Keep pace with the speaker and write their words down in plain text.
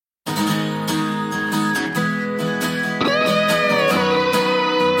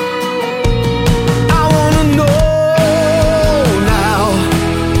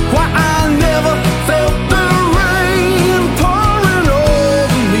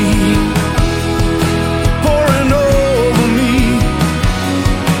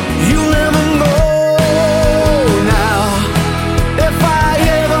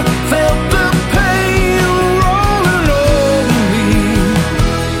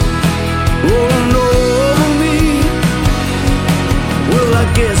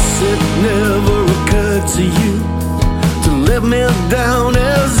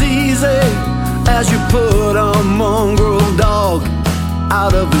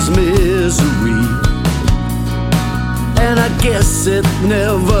is misery. And I guess it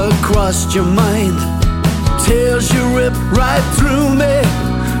never crossed your mind. Tears you rip right through me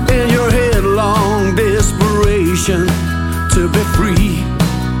in your headlong desperation to be free.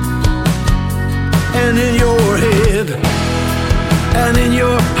 And in your head and in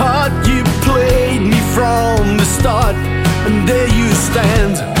your heart you played me from the start. And there you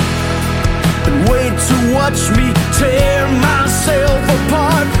stand and wait to watch me tear myself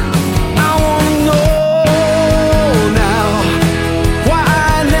apart. I wanna know now why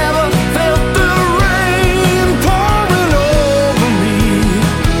I never felt the rain pouring over me,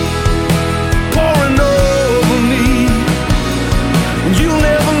 pouring over me. You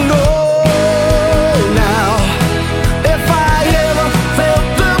never know now if I ever felt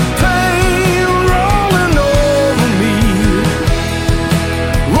the pain rolling over me,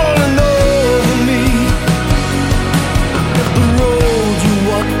 rolling over me. If the road you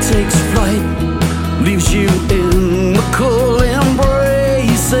walk takes flight, leaves you in the cold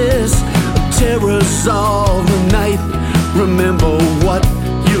embraces of terrors of the night, remember what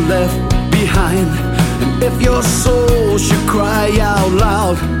you left behind. And if your soul should cry out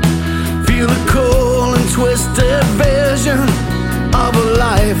loud, feel the cold and twisted vision of a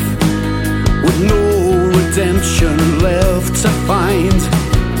life with no redemption left to find.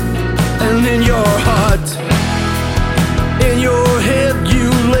 And in your heart, in your head, you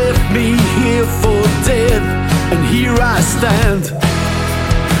left me here for dead. And here I stand